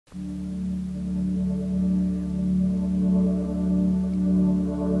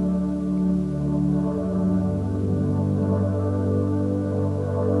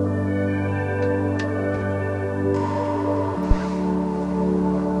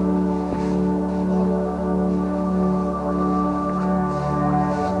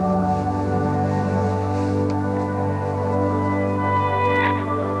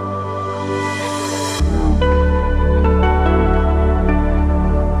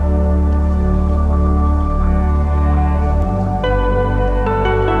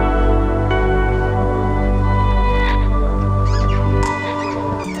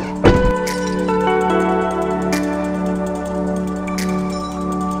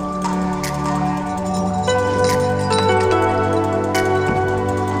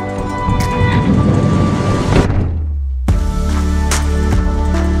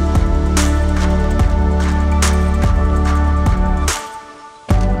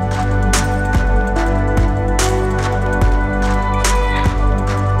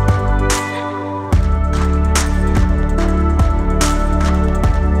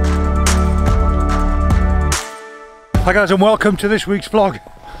Hi guys, and welcome to this week's vlog.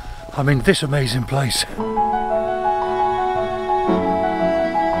 I'm in this amazing place.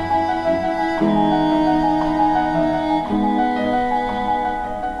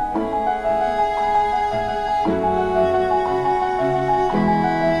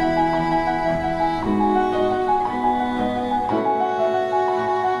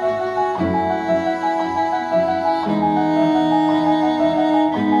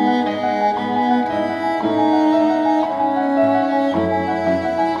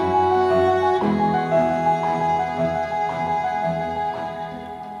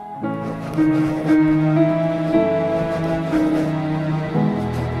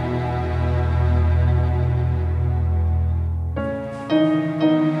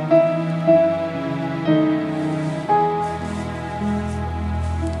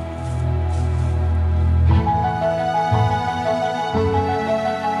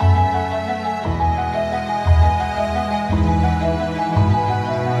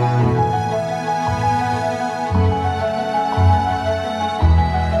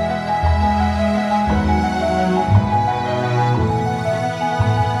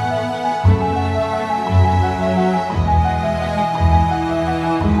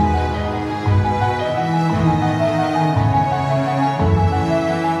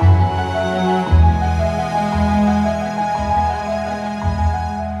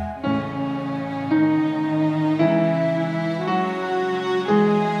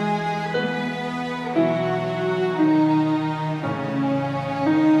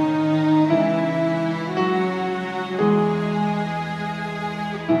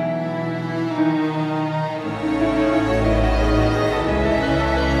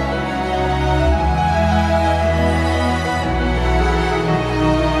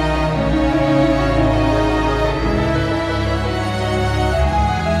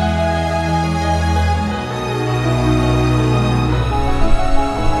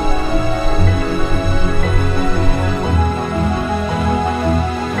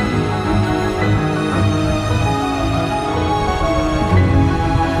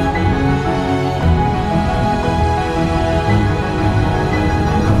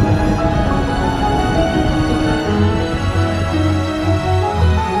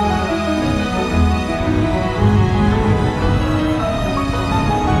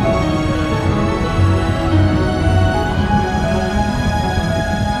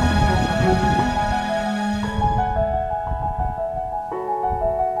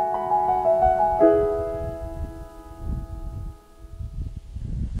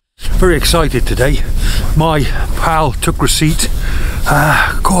 Very excited today. My pal took receipt,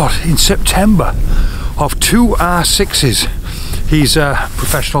 in September of 2 R6s. He's a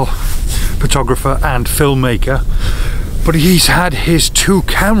professional photographer and filmmaker, but he's had his 2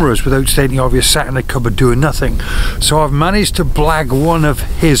 cameras, without stating the obvious, sat in a cupboard doing nothing. So I've managed to blag one of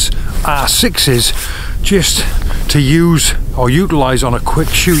his R6s just to use or utilize on a quick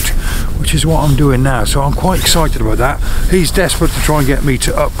shoot, which is what I'm doing now. So I'm quite excited about that. He's desperate to try and get me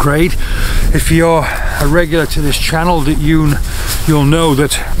to upgrade. If you're a regular to this channel, that you'll know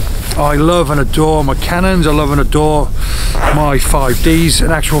that I love and adore my Canons. I love and adore my 5Ds.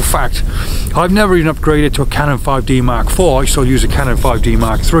 In actual fact, I've never even upgraded to a Canon 5D Mark IV. I still use a Canon 5D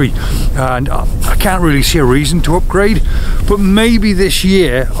Mark III, and I can't really see a reason to upgrade, but maybe this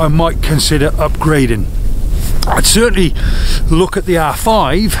year I might consider upgrading. I'd certainly look at the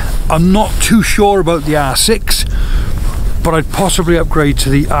R5. I'm not too sure about the R6, but I'd possibly upgrade to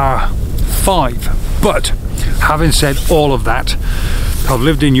the R5. But having said all of that, I've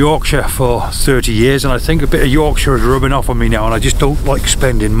lived in Yorkshire for 30 years, and I think a bit of Yorkshire is rubbing off on me now, and I just don't like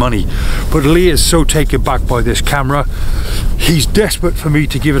spending money. But Lee is so taken back by this camera. He's desperate for me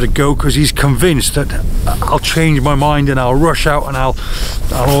to give it a go, because he's convinced that I'll change my mind and I'll rush out and I'll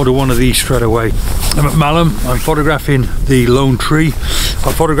order one of these straight away. I'm at Malham. I'm photographing the lone tree.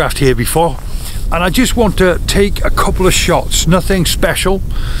 I've photographed here before, and I just want to take a couple of shots, nothing special.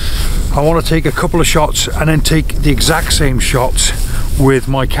 I want to take a couple of shots and then take the exact same shots with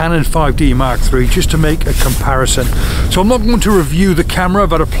my Canon 5D Mark III, just to make a comparison. So I'm not going to review the camera.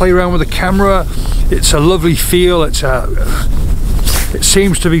 I've had a play around with the camera. It's a lovely feel. It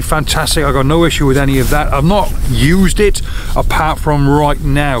seems to be fantastic. I've got no issue with any of that. I've not used it apart from right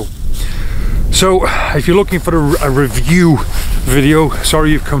now. So if you're looking for a review video,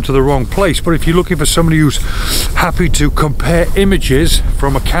 sorry, you've come to the wrong place. But if you're looking for somebody who's happy to compare images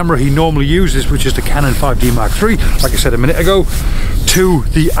from a camera he normally uses, which is the Canon 5D Mark III, like I said a minute ago, to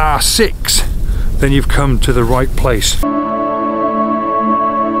the R6, then you've come to the right place.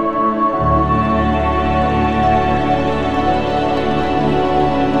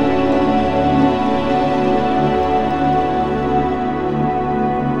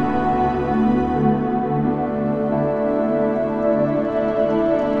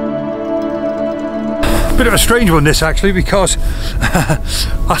 bit of a strange one this actually, because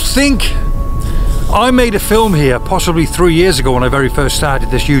I think I made a film here possibly 3 years ago when I very first started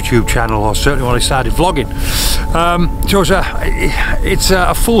this YouTube channel, or certainly when I started vlogging. So it's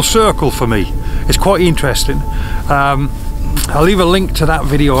a full circle for me. It's quite interesting. I'll leave a link to that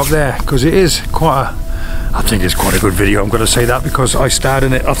video up there, because it is I think it's quite a good video. I'm going to say that because I starred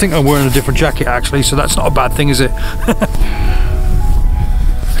in it. I think I'm wearing a different jacket actually, so that's not a bad thing, is it?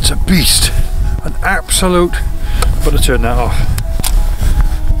 It's a beast, an absolute. I'm going to turn that off.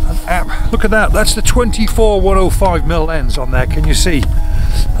 Look at that, that's the 24-105mm lens on there, can you see?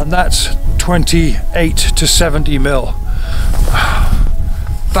 And that's 28 to 70mm.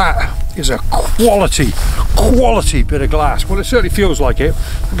 That is a quality bit of glass. Well, it certainly feels like it.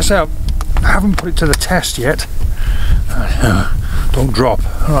 Like I say, I haven't put it to the test yet. Don't drop.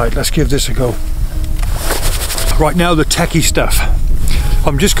 Alright, let's give this a go. Right, now the techie stuff.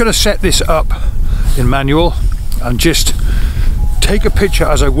 I'm just going to set this up in manual and just take a picture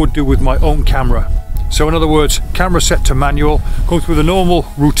as I would do with my own camera. So in other words, camera set to manual, go through the normal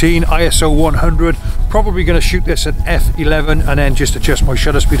routine, ISO 100, probably going to shoot this at f11 and then just adjust my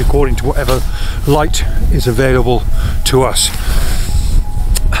shutter speed according to whatever light is available to us.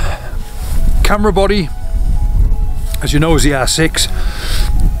 Camera body, as you know, is the R6.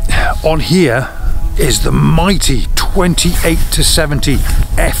 On here is the mighty 28 to 70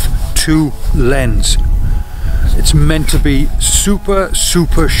 f2 lens. It's meant to be super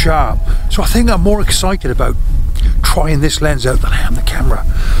sharp, so I think I'm more excited about trying this lens out than I am the camera.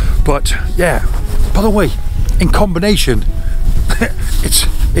 But yeah, by the way, in combination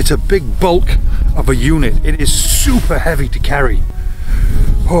it's a big bulk of a unit. It is super heavy to carry.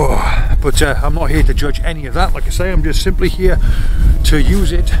 But I'm not here to judge any of that. Like I say, I'm just simply here to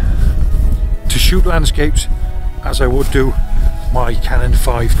use it to shoot landscapes as I would do my Canon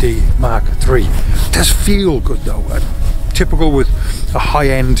 5D Mark III. It does feel good though. Typical with a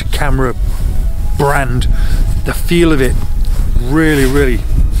high-end camera brand, the feel of it really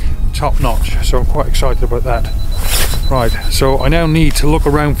top-notch. So I'm quite excited about that. Right, so I now need to look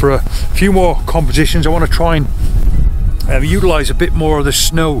around for a few more compositions. I want to try and utilize a bit more of the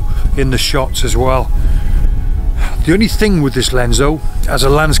snow in the shots as well. The only thing with this lens though, as a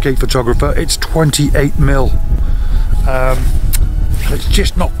landscape photographer, it's 28mm. It's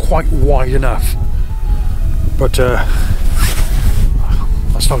just not quite wide enough, but that's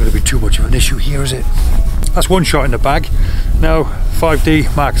not going to be too much of an issue here, is it? That's one shot in the bag. Now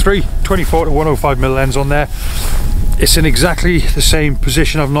 5D Mark III, 24-105mm lens on there. It's in exactly the same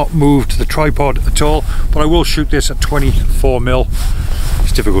position. I've not moved the tripod at all, but I will shoot this at 24mm.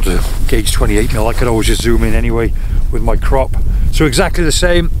 It's difficult to gauge 28mm. I could always just zoom in anyway with my crop. So exactly the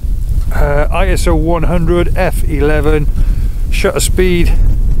same. ISO 100, f11, shutter speed,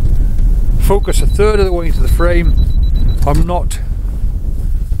 focus a third of the way into the frame. I'm not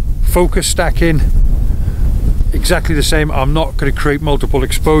focus stacking, exactly the same. I'm not going to create multiple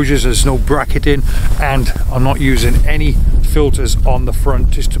exposures, there's no bracketing, and I'm not using any filters on the front,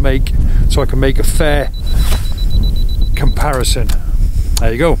 just to make, so I can make a fair comparison.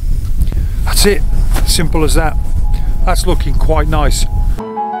 There you go, that's it, simple as that. That's looking quite nice.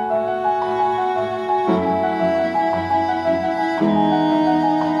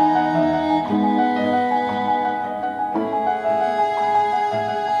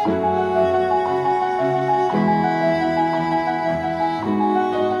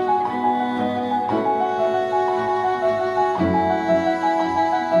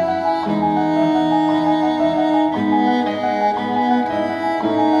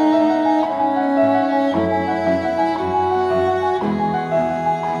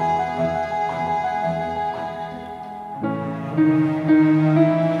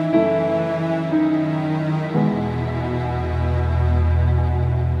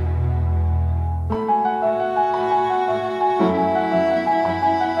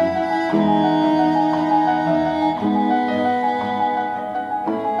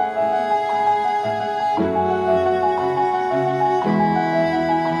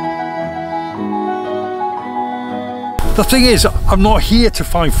 The thing is, I'm not here to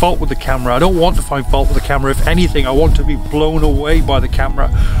find fault with the camera. I don't want to find fault with the camera. If anything, I want to be blown away by the camera.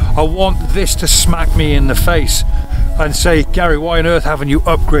 I want this to smack me in the face and say, Gary, why on earth haven't you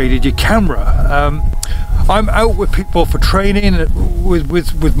upgraded your camera? I'm out with people for training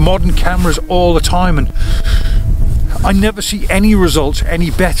with modern cameras all the time, and I never see any results any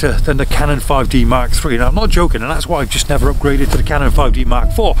better than the Canon 5D Mark III. And I'm not joking, and that's why I've just never upgraded to the Canon 5D Mark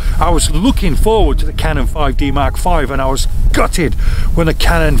IV. I was looking forward to the Canon 5D Mark V, and I was gutted when the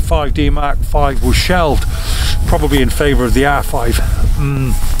Canon 5D Mark V was shelved, probably in favour of the R5.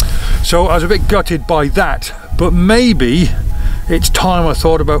 So I was a bit gutted by that, but maybe it's time I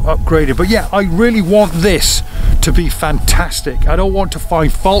thought about upgrading. But yeah, I really want this to be fantastic. I don't want to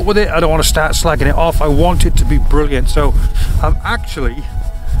find fault with it. I don't want to start slagging it off. I want it to be brilliant. So I'm actually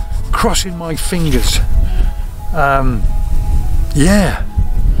crossing my fingers. Yeah,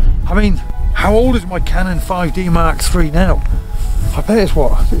 I mean, how old is my Canon 5D Mark III now? I bet it's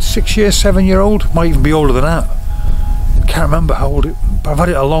what, it's 6 years, 7 year old? Might even be older than that. Can't remember how old it, but I've had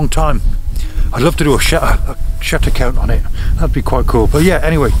it a long time. I'd love to do a shutter count on it. That'd be quite cool. But yeah,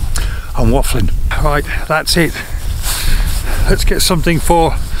 anyway, I'm waffling. Right, that's it. Let's get something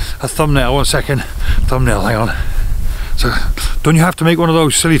for a thumbnail. 1 second. Thumbnail, hang on. So, don't you have to make one of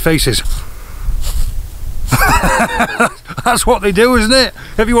those silly faces? That's what they do, isn't it?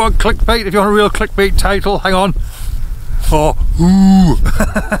 If you want clickbait, if you want a real clickbait title, hang on. Or, ooh.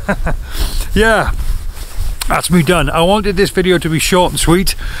 Yeah. That's me done. I wanted this video to be short and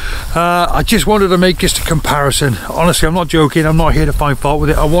sweet. I just wanted to make just a comparison. Honestly, I'm not joking. I'm not here to find fault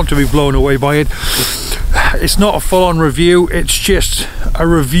with it. I want to be blown away by it. It's not a full-on review. It's just a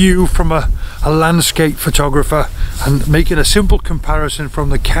review from a landscape photographer and making a simple comparison from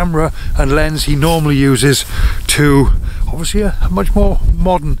the camera and lens he normally uses to obviously a much more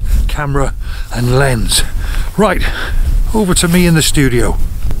modern camera and lens. Right, over to me in the studio.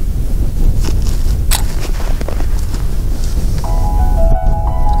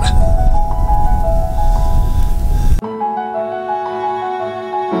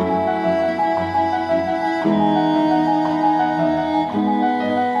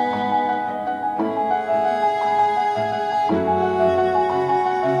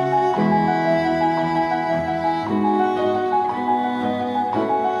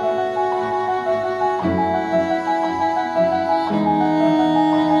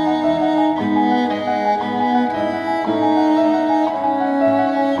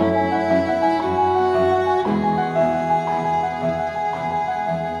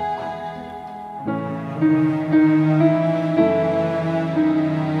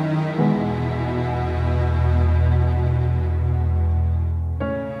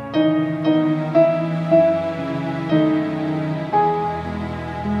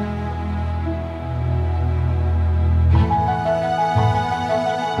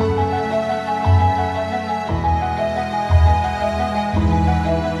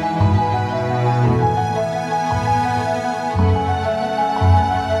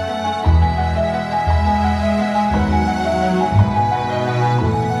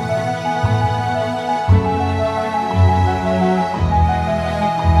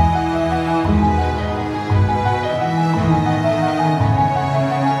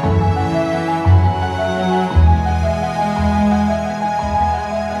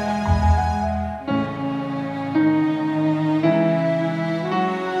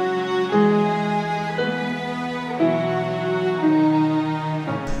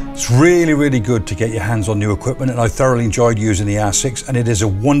 It's really good to get your hands on new equipment, and I thoroughly enjoyed using the R6, and it is a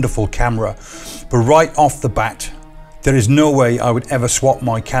wonderful camera. But right off the bat, there is no way I would ever swap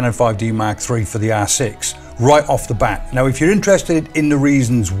my Canon 5D Mark III for the R6 right off the bat. Now, if you're interested in the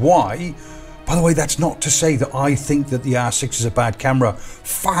reasons why, by the way, that's not to say that I think that the R6 is a bad camera.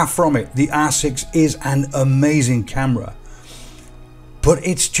 Far from it. The R6 is an amazing camera. But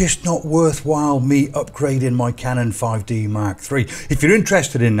it's just not worthwhile me upgrading my Canon 5D Mark III. If you're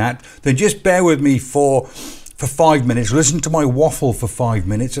interested in that, then just bear with me for 5 minutes, listen to my waffle for 5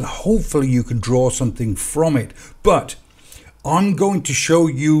 minutes, and hopefully you can draw something from it. But I'm going to show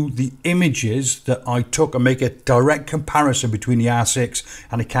you the images that I took and make a direct comparison between the R6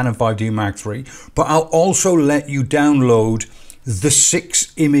 and the Canon 5D Mark III. But I'll also let you download the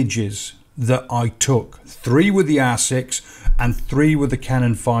 6 images that I took, 3 with the R6 and 3 with the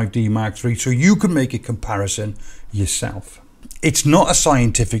Canon 5D Mark III, so you can make a comparison yourself. It's not a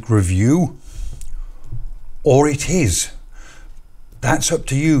scientific review, or it is. That's up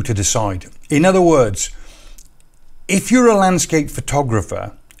to you to decide. In other words, if you're a landscape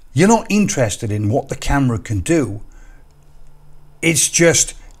photographer, you're not interested in what the camera can do. It's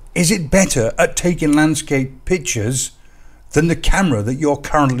just, is it better at taking landscape pictures than the camera that you're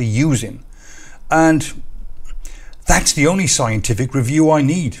currently using? And that's the only scientific review I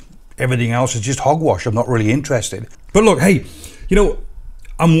need. Everything else is just hogwash. I'm not really interested. But look, hey, you know,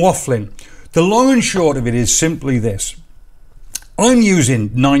 I'm waffling. The long and short of it is simply this. I'm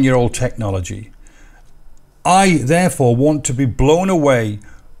using 9-year-old technology. I therefore want to be blown away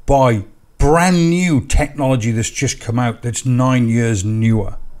by brand new technology that's just come out that's 9 years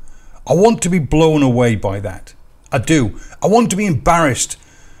newer. I want to be blown away by that. I do. I want to be embarrassed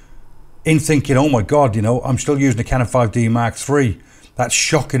in thinking, oh my God, you know, I'm still using the Canon 5D Mark III. That's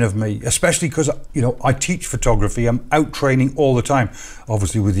shocking of me, especially because, you know, I teach photography. I'm out training all the time,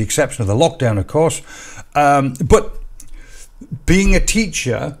 obviously with the exception of the lockdown, of course. But being a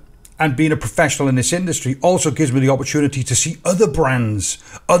teacher and being a professional in this industry also gives me the opportunity to see other brands,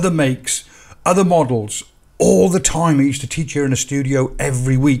 other makes, other models all the time. I used to teach here in a studio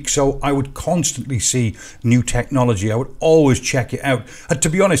every week, so I would constantly see new technology. I would always check it out. And to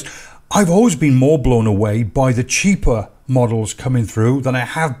be honest, I've always been more blown away by the cheaper models coming through than I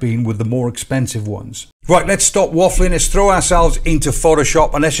have been with the more expensive ones. Right, let's stop waffling. Let's throw ourselves into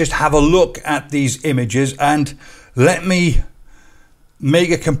Photoshop and let's just have a look at these images, and let me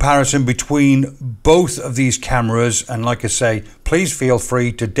make a comparison between both of these cameras. And like I say, please feel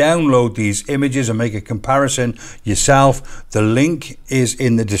free to download these images and make a comparison yourself. The link is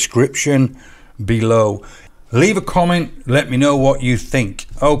in the description below. Leave a comment, let me know what you think.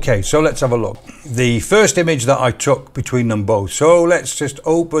 Okay, so let's have a look. The first image that I took between them both. So let's just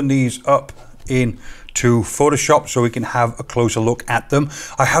open these up into Photoshop so we can have a closer look at them.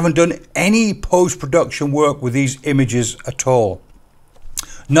 I haven't done any post-production work with these images at all.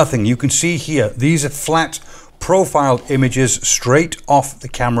 Nothing. You can see here, these are flat profiled images straight off the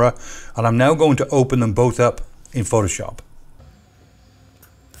camera, and I'm now going to open them both up in Photoshop.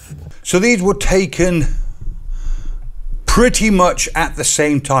 So these were taken pretty much at the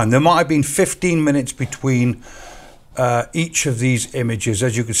same time. There might have been 15 minutes between each of these images,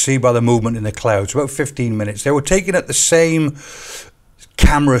 as you can see by the movement in the clouds, about 15 minutes. They were taken at the same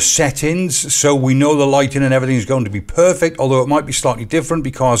camera settings, so we know the lighting and everything is going to be perfect, although it might be slightly different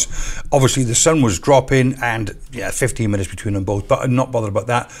because obviously the sun was dropping, and yeah, 15 minutes between them both, but I'm not bothered about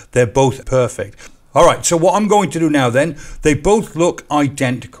that. They're both perfect. All right, so what I'm going to do now then, they both look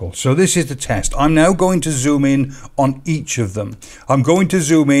identical. So this is the test. I'm now going to zoom in on each of them. I'm going to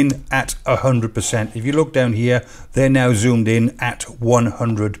zoom in at 100%. If you look down here, they're now zoomed in at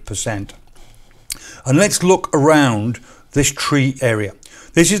 100%. And let's look around this tree area.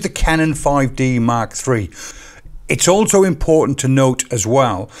 This is the Canon 5D Mark III. It's also important to note as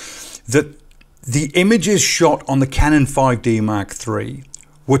well that the images shot on the Canon 5D Mark III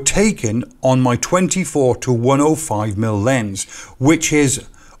were taken on my 24 to 105mm lens, which is,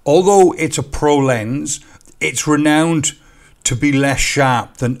 although it's a pro lens, it's renowned to be less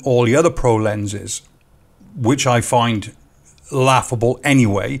sharp than all the other pro lenses, which I find laughable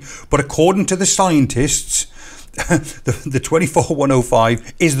anyway. But according to the scientists, the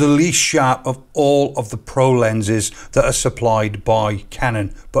 24-105 is the least sharp of all of the pro lenses that are supplied by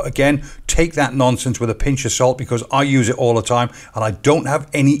Canon. But again, take that nonsense with a pinch of salt, because I use it all the time and I don't have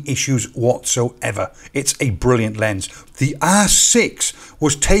any issues whatsoever. It's a brilliant lens. The R6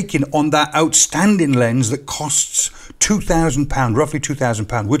 was taken on that outstanding lens that costs £2,000, roughly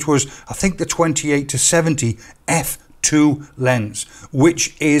 £2,000, which was, I think, the 28-70 f2 lens,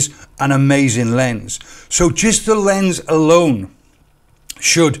 which is an amazing lens. So just the lens alone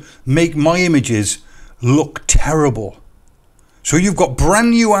should make my images look terrible. So you've got brand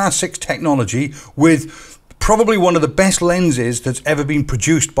new R6 technology with probably one of the best lenses that's ever been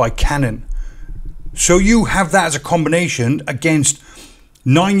produced by Canon. So you have that as a combination against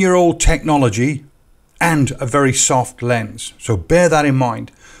 9-year-old technology and a very soft lens. So bear that in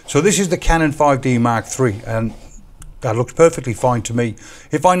mind. So this is the Canon 5D Mark III, and that looks perfectly fine to me.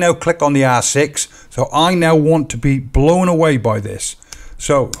 If I now click on the R6, so I now want to be blown away by this.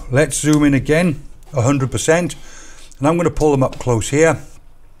 So let's zoom in again, 100%, and I'm going to pull them up close here.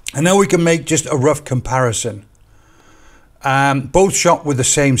 And now we can make just a rough comparison. Both shot with the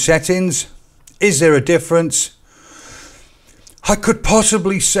same settings. Is there a difference? I could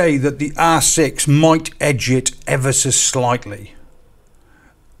possibly say that the R6 might edge it ever so slightly.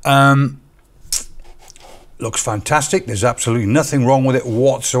 Looks fantastic. There's absolutely nothing wrong with it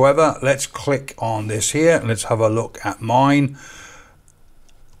whatsoever. Let's click on this here and let's have a look at mine.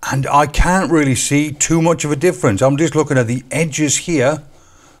 And I can't really see too much of a difference. I'm just looking at the edges here.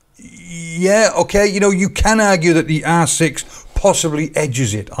 Yeah, okay, you know, you can argue that the R6 possibly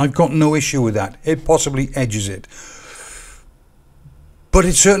edges it. I've got no issue with that. It possibly edges it. But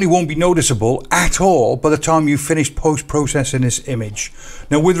it certainly won't be noticeable at all by the time you've finished post-processing this image.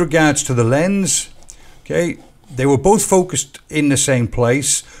 Now, with regards to the lens, okay, they were both focused in the same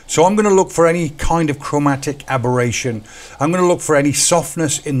place. So I'm going to look for any kind of chromatic aberration. I'm going to look for any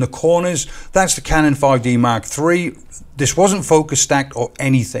softness in the corners. That's the Canon 5D Mark III. This wasn't focus stacked or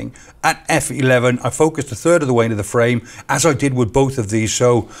anything. At f11, I focused a third of the way into the frame, as I did with both of these.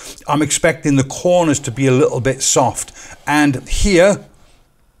 So I'm expecting the corners to be a little bit soft. And here,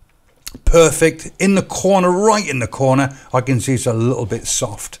 perfect. In the corner, right in the corner, I can see it's a little bit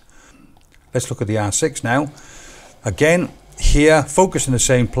soft. Let's look at the R6 now. Again, here, focus in the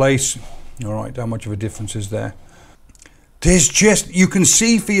same place. All right, how much of a difference is there? There's just, you can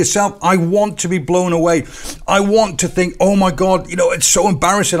see for yourself, I want to be blown away. I want to think, oh my God, you know, it's so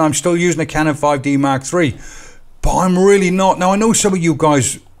embarrassing I'm still using a Canon 5D Mark III. But I'm really not. Now, I know some of you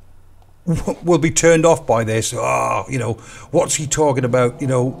guys will be turned off by this. Oh, you know, what's he talking about, you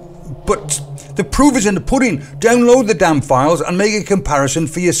know? But the proof is in the pudding. Download the damn files and make a comparison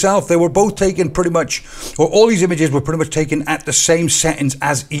for yourself. They were both taken pretty much, or all these images were pretty much taken at the same settings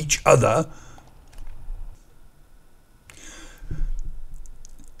as each other.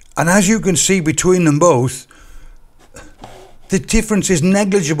 And as you can see between them both, the difference is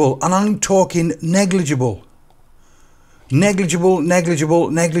negligible. And I'm talking negligible. Negligible,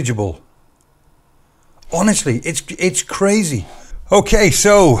 negligible, negligible. Honestly, it's crazy. Okay,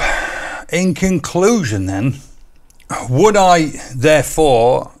 so in conclusion then, would I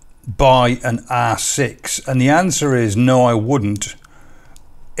therefore buy an R6? And the answer is no, I wouldn't,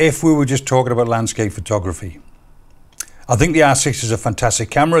 if we were just talking about landscape photography. I think the R6 is a fantastic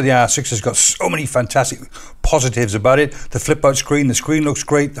camera. The R6 has got so many fantastic positives about it. The flip out screen, the screen looks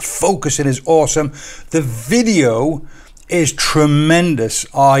great. The focusing is awesome. The video is tremendous.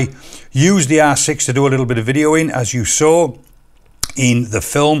 I used the R6 to do a little bit of videoing, as you saw in the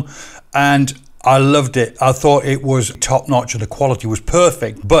film, and I loved it. I thought it was top notch and the quality was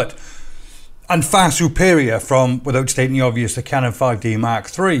perfect, and far superior from, without stating the obvious, the Canon 5D Mark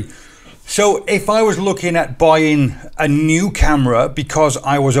III. So if I was looking at buying a new camera because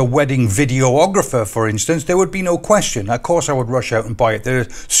I was a wedding videographer, for instance, there would be no question. Of course I would rush out and buy it. There are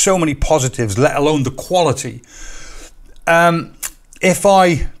so many positives, let alone the quality. If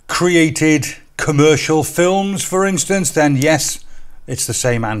I created commercial films, for instance, then yes, it's the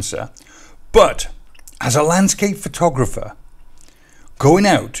same answer. But as a landscape photographer, going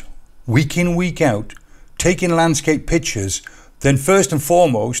out week in, week out, taking landscape pictures, then first and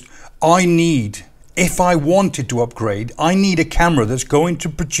foremost, I need, if I wanted to upgrade, I need a camera that's going to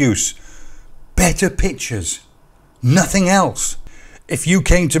produce better pictures, nothing else. If you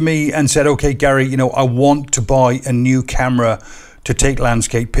came to me and said, okay, Gary, you know, I want to buy a new camera to take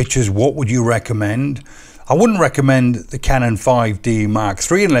landscape pictures, what would you recommend? I wouldn't recommend the Canon 5D Mark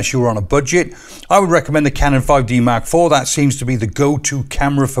III unless you were on a budget. I would recommend the Canon 5D Mark IV. That seems to be the go-to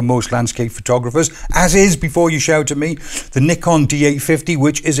camera for most landscape photographers, as is, before you shout at me, the Nikon D850,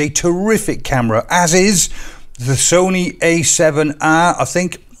 which is a terrific camera, as is the Sony A7R, I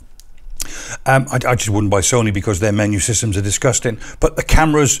think. I just wouldn't buy Sony because their menu systems are disgusting, but the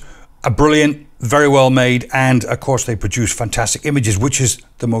cameras are brilliant, very well made, and of course they produce fantastic images, which is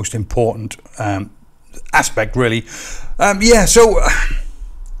the most important aspect, really. Yeah, so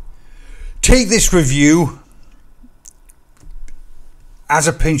take this review as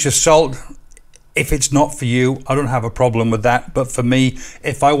a pinch of salt. If it's not for you, I don't have a problem with that. But for me,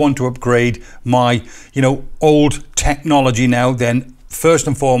 if I want to upgrade my, you know, old technology now, then first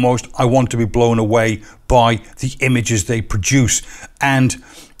and foremost, I want to be blown away by the images they produce. And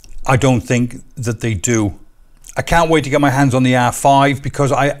I don't think that they do. I can't wait to get my hands on the R5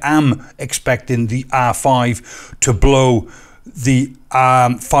 because I am expecting the R5 to blow the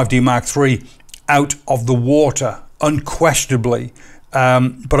 5D Mark III out of the water, unquestionably.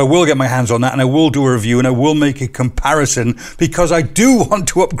 But I will get my hands on that and I will do a review and I will make a comparison because I do want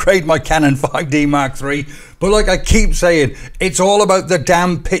to upgrade my Canon 5D Mark III. But like I keep saying, it's all about the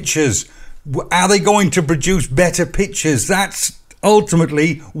damn pictures. Are they going to produce better pictures? That's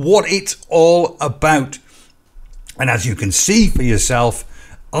ultimately what it's all about. And as you can see for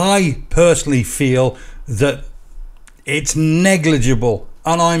yourself, I personally feel that it's negligible.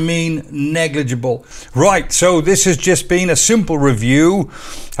 And I mean negligible. Right, so this has just been a simple review.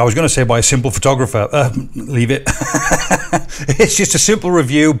 I was going to say by a simple photographer. Leave it. It's just a simple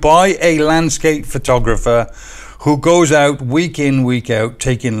review by a landscape photographer who goes out week in, week out,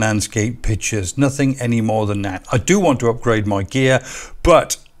 taking landscape pictures. Nothing any more than that. I do want to upgrade my gear,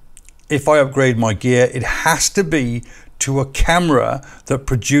 but if I upgrade my gear, it has to be to a camera that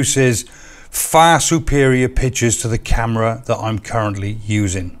produces far superior pictures to the camera that I'm currently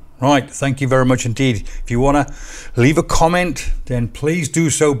using. Right, thank you very much indeed. If you want to leave a comment, then please do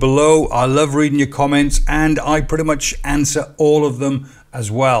so below. I love reading your comments and I pretty much answer all of them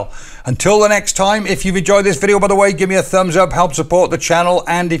as well. Until the next time, if you've enjoyed this video, by the way, give me a thumbs up, help support the channel,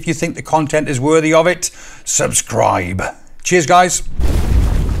 and if you think the content is worthy of it, subscribe. Cheers, guys.